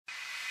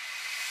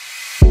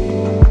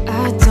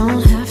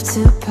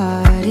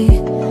party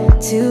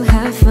to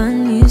have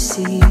fun, you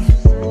see.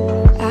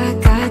 I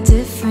got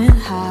different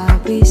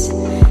hobbies,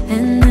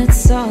 and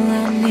that's all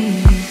I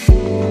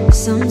need.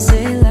 Some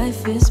say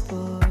life is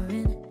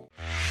boring.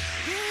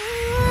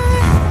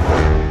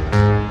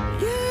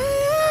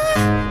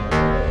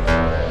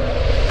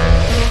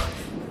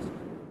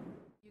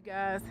 You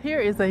guys, here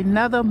is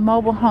another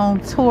mobile home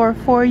tour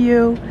for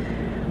you.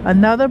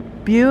 Another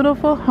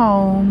beautiful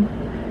home,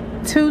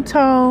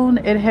 two-tone.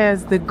 It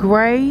has the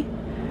gray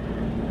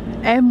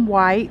and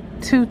white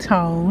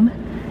two-tone.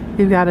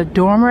 You've got a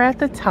dormer at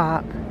the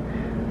top.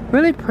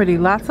 Really pretty,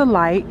 lots of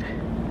light.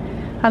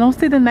 I don't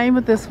see the name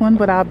of this one,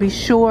 but I'll be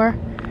sure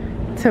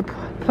to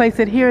place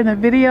it here in the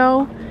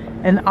video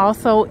and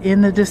also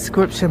in the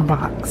description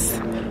box.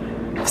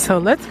 So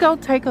let's go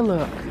take a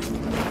look.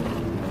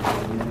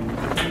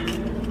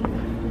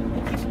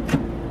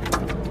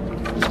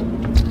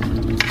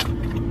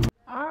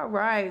 All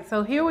right,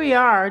 so here we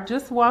are.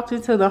 Just walked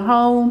into the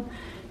home,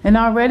 and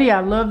already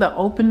I love the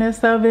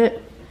openness of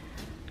it.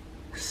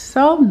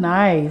 So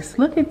nice.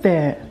 Look at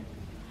that.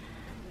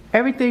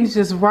 Everything's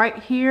just right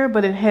here,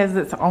 but it has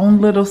its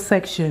own little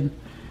section.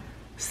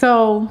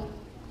 So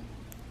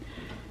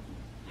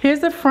here's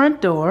the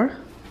front door.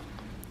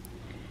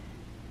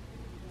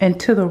 And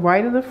to the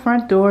right of the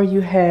front door,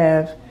 you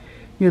have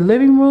your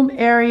living room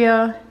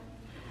area.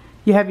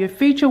 You have your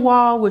feature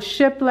wall with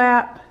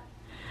shiplap.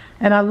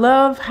 And I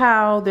love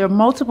how there are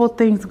multiple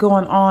things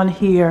going on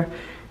here.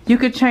 You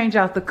could change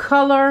out the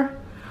color.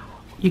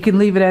 You can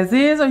leave it as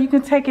is, or you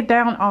can take it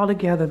down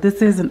altogether.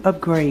 This is an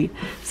upgrade.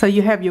 So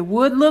you have your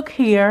wood look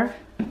here,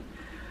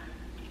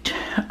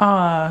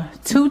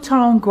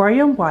 two-tone gray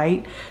and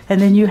white,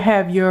 and then you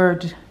have your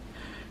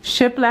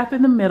shiplap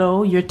in the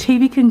middle. Your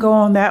TV can go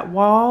on that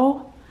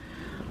wall.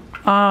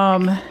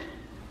 And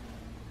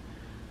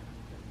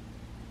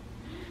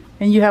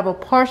you have a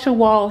partial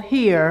wall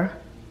here.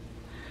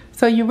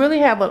 So you really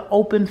have an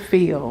open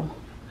feel.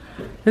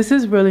 This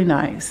is really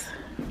nice.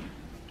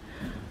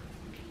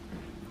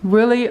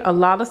 Really a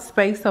lot of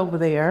space over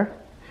there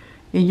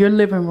in your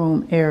living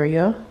room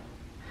area.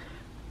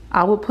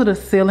 I would put a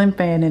ceiling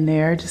fan in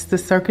there just to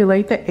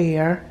circulate the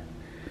air.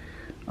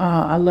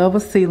 I love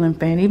a ceiling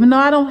fan, even though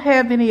I don't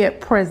have any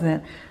at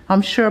present.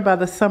 I'm sure by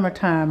the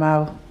summertime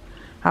I'll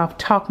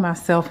talk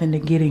myself into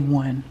getting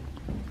one.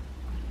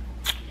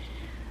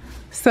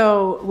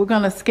 So we're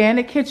gonna scan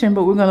the kitchen,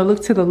 but we're gonna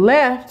look to the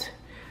left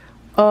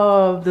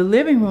of the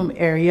living room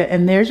area,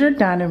 and there's your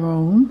dining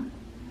room.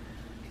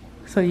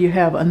 So you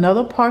have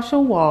another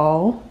partial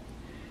wall.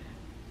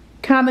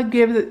 Kind of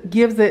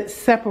gives it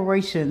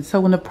separation.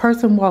 So when a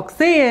person walks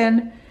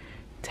in,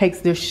 takes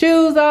their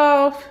shoes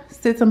off,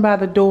 sits them by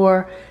the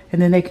door, and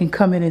then they can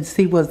come in and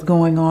see what's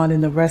going on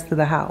in the rest of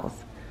the house.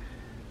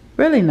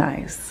 Really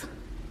nice.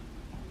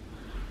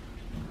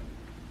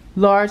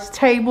 Large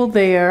table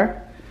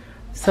there,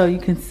 so you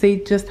can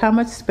see just how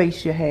much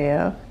space you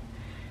have.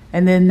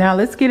 And then now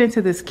let's get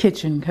into this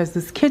kitchen, because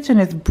this kitchen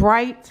is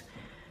bright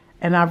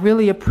and I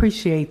really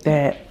appreciate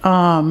that.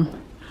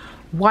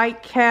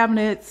 White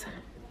cabinets,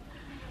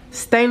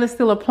 stainless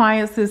steel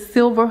appliances,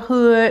 silver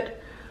hood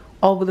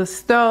over the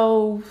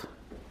stove,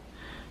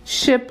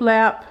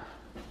 shiplap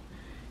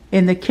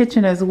in the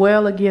kitchen as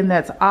well. Again,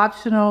 that's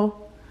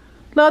optional.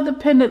 Love the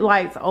pendant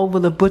lights over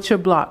the butcher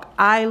block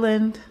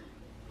island.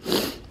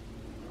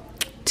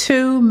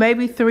 2,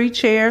 maybe 3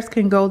 chairs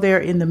can go there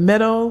in the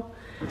middle.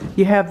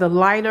 You have the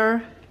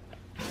lighter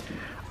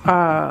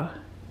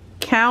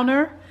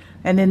counter,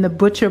 and then the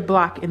butcher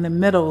block in the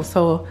middle.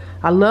 So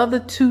I love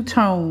the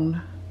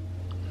two-tone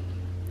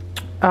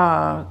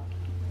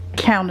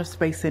counter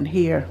space in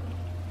here.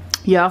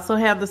 You also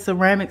have the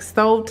ceramic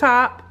stove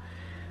top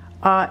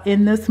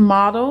in this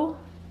model.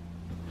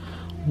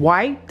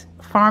 White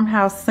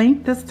farmhouse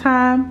sink this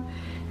time,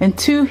 and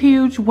 2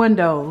 huge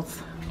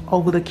windows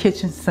over the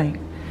kitchen sink.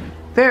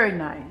 Very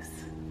nice.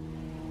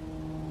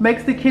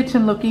 Makes the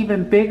kitchen look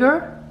even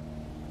bigger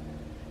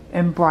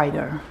and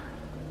brighter.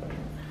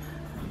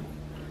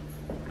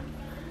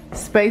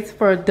 Space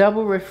for a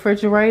double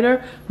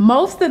refrigerator.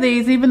 Most of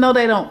these, even though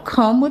they don't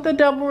come with a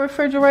double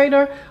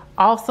refrigerator,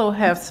 also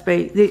have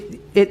space.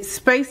 It's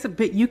space,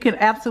 but you can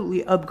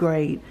absolutely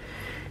upgrade.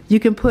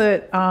 You can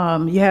put,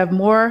 you have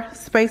more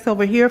space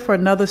over here for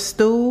another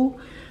stool.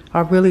 I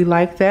really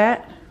like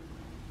that.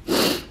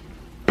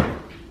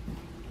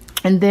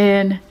 And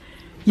then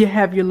you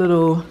have your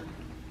little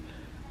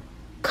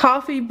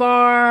coffee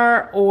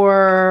bar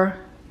or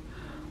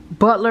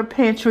butler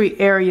pantry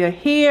area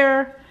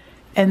here,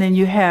 and then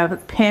you have a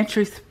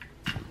pantry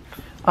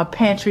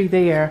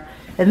there.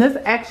 And this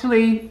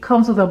actually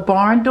comes with a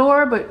barn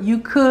door, but you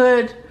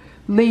could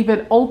leave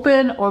it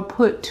open or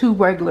put 2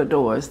 regular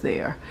doors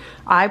there.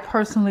 I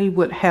personally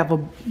would have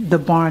the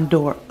barn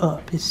door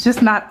up. It's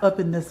just not up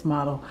in this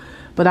model,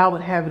 but I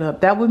would have it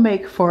up. That would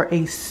make for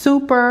a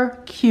super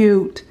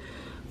cute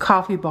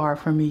coffee bar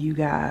for me, you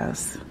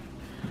guys.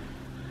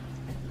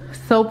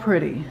 So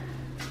pretty.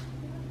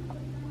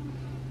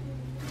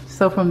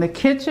 So from the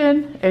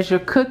kitchen, as you're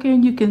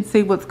cooking, you can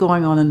see what's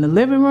going on in the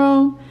living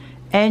room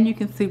And you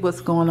can see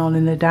what's going on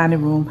in the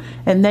dining room.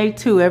 And they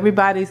too,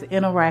 everybody's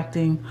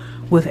interacting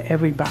with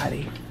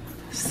everybody.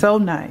 So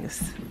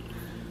nice.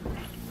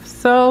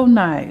 So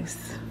nice.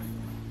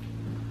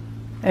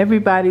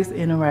 Everybody's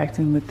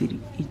interacting with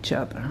each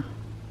other.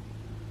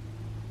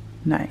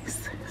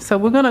 Nice. So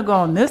we're gonna go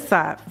on this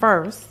side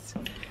first.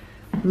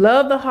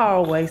 Love the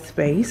hallway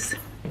space.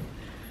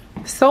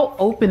 So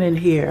open in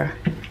here.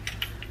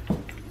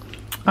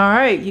 All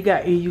right, you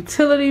got your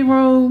utility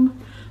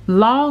room,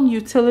 long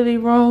utility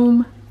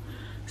room,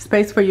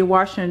 space for your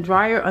washer and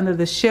dryer under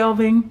the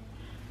shelving,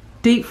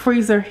 deep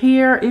freezer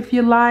here if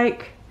you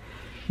like.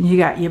 You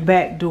got your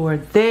back door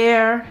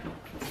there.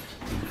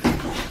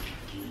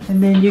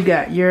 And then you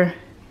got your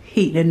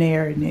heat and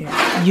air in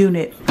there,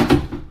 unit,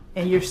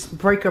 and your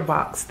breaker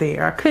box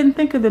there. I couldn't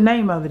think of the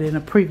name of it in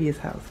a previous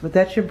house, but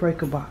that's your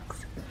breaker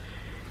box.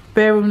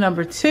 Bedroom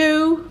number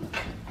 2.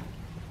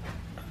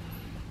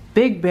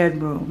 Big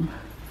bedroom.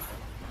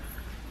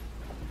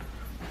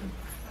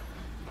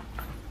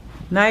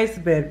 Nice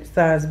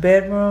size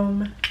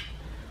bedroom.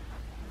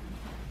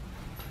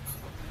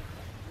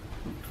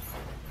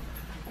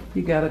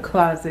 You got a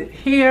closet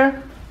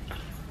here.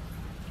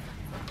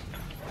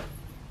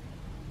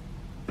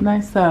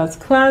 Nice size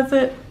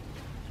closet.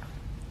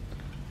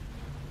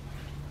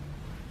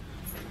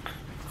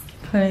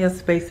 Plenty of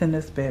space in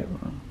this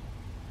bedroom.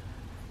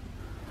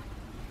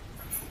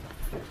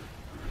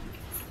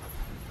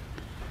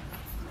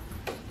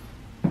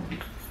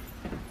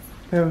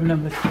 Bedroom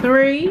number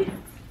 3.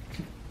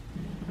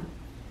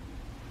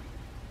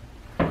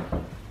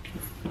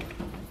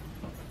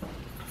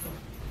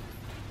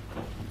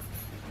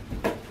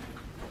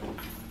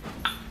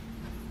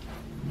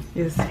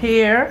 Is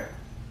here.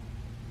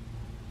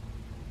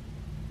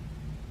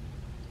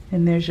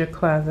 And there's your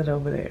closet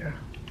over there.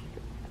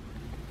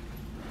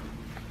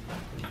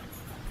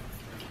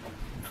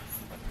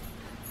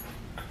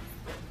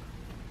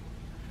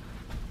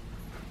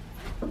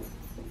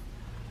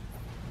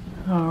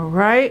 All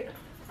right.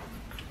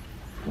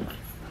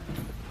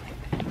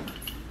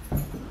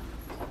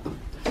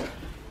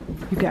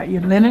 You got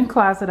your linen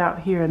closet out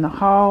here in the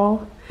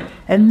hall.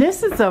 And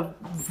this is a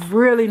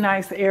really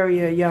nice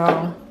area,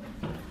 y'all.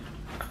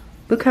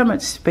 Look how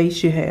much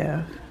space you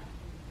have.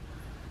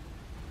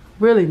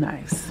 Really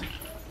nice.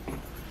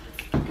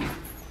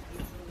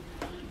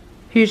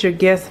 Here's your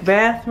guest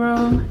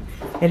bathroom.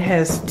 It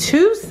has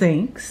 2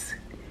 sinks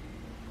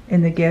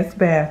in the guest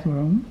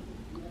bathroom.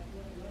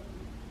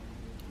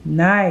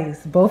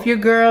 Nice. Both your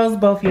girls,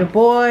 both your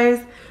boys,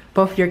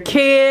 both your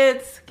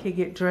kids can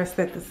get dressed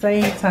at the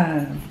same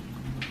time.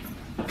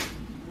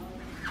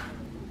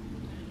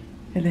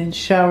 And then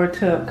shower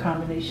tub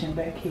combination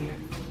back here.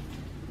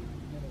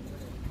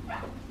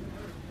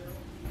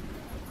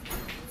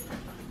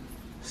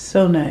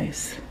 So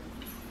nice.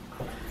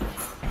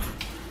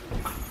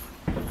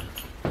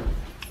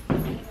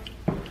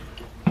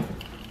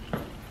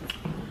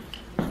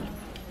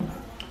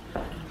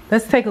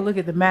 Let's take a look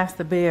at the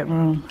master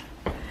bedroom.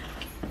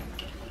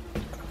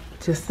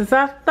 Just as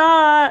I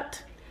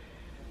thought.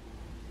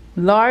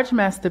 Large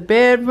master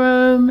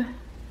bedroom.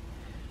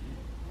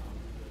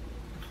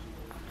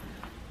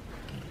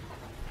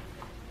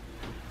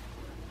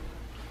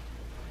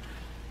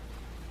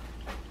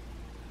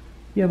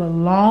 You have a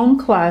long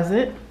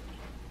closet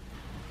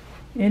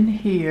in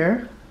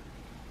here.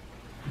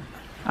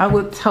 I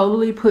would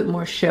totally put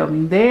more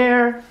shelving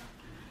there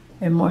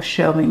and more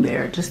shelving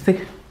there just to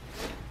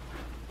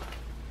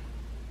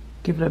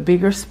give it a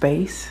bigger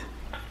space.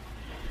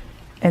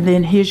 And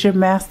then here's your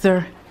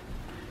master.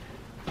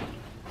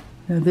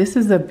 Now this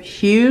is a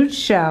huge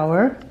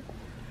shower.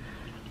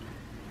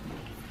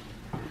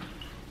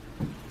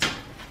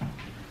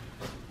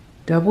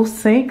 Double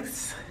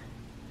sinks.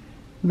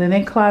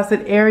 Linen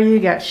closet area. You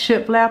got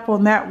shiplap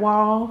on that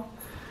wall.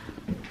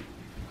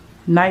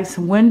 Nice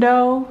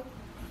window.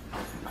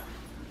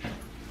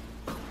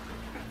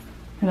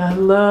 And I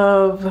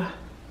love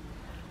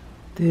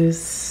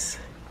this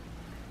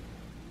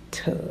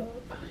tub.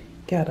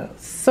 Got a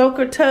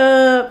soaker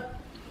tub.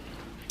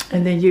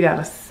 And then you got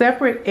a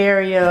separate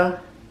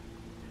area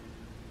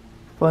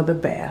for the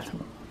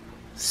bathroom.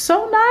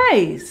 So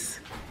nice.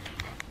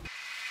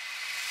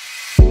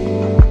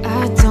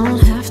 I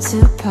don't have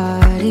to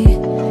party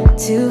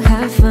to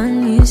have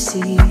fun, you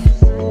see.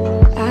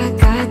 I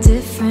got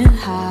different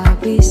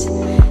hobbies,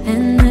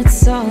 and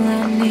that's all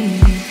I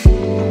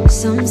need.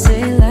 Some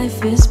say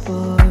life is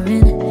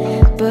boring,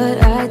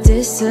 but I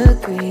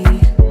disagree.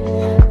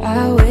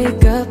 I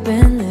wake up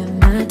and live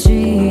my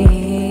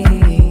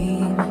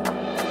dream.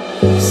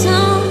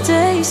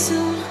 Someday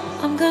soon,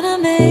 I'm gonna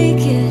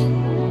make it.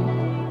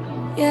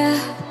 Yeah,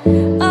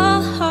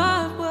 all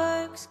hard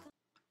work's.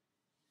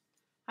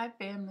 Hi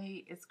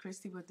family, it's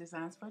Christy with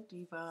Designs for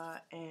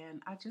Diva,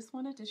 and I just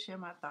wanted to share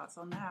my thoughts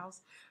on the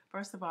house.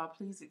 First of all,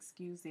 please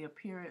excuse the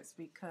appearance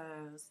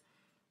because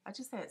I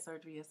just had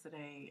surgery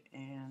yesterday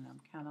and I'm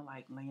kind of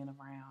like laying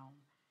around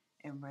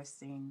and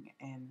resting,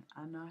 and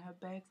I know I have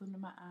bags under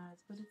my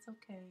eyes, but it's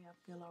okay, I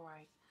feel all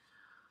right.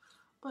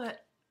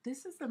 But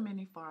This is a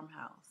mini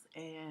farmhouse,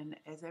 and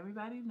as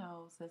everybody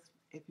knows,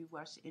 if you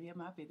watched any of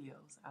my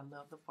videos, I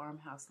love the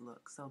farmhouse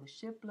look. So the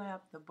shiplap,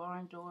 the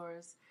barn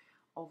doors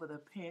over the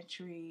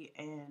pantry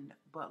and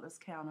butler's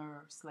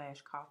counter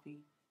slash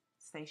coffee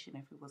station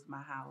if it was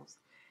my house,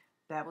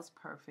 that was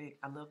perfect.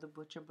 I love the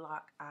butcher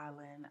block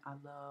island. I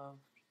love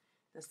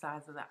the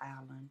size of the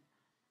island.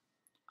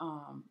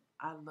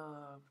 I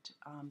loved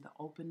the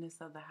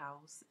openness of the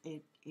house.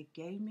 It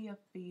gave me a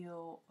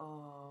feel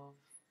of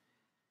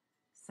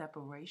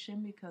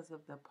separation because of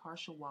the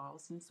partial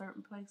walls in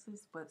certain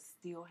places, but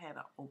still had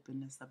an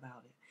openness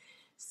about it.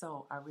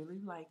 So I really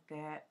liked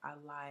that.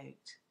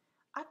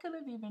 I could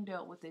have even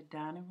dealt with the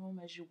dining room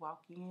as you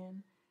walk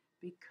in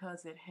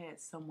because it had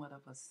somewhat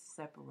of a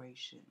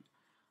separation,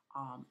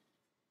 um,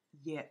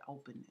 yet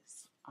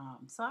openness.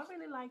 So I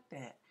really liked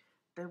that.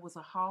 There was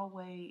a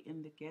hallway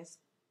in the guest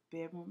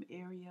bedroom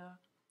area,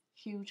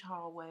 huge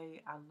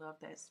hallway. I love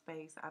that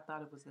space. I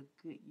thought it was a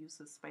good use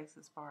of space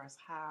as far as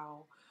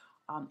how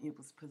it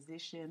was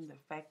positioned. The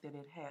fact that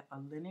it had a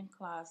linen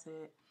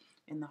closet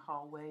in the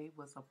hallway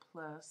was a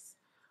plus.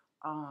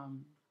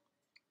 Um,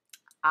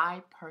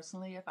 I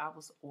personally, if I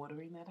was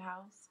ordering that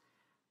house,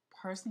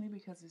 personally,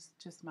 because it's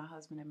just my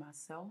husband and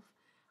myself,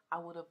 I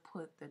would have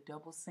put the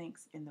double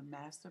sinks in the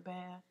master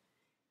bath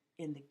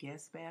in the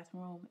guest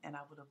bathroom, and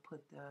I would have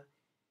put the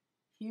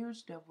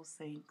huge double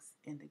sinks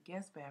in the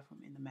guest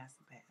bathroom in the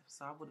master bath.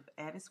 So I would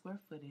have added square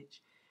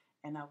footage,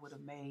 and I would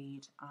have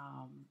made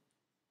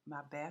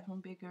my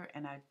bathroom bigger,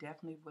 and I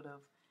definitely would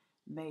have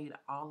made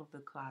all of the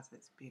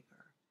closets bigger.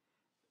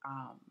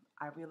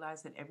 I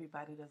realize that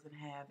everybody doesn't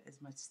have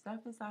as much stuff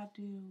as I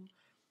do,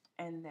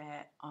 and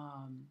that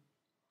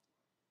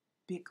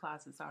big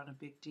closets aren't a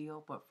big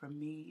deal, but for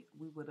me,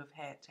 we would have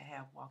had to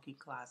have walk-in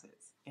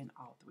closets in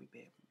all three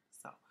bedrooms.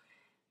 So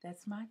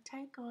that's my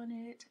take on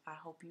it. I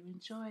hope you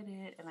enjoyed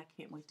it, and I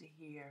can't wait to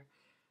hear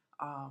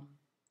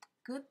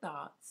good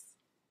thoughts,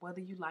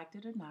 whether you liked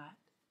it or not,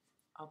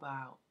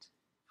 about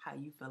how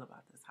you feel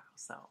about this house.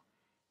 So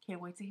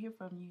can't wait to hear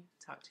from you.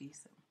 Talk to you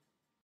soon.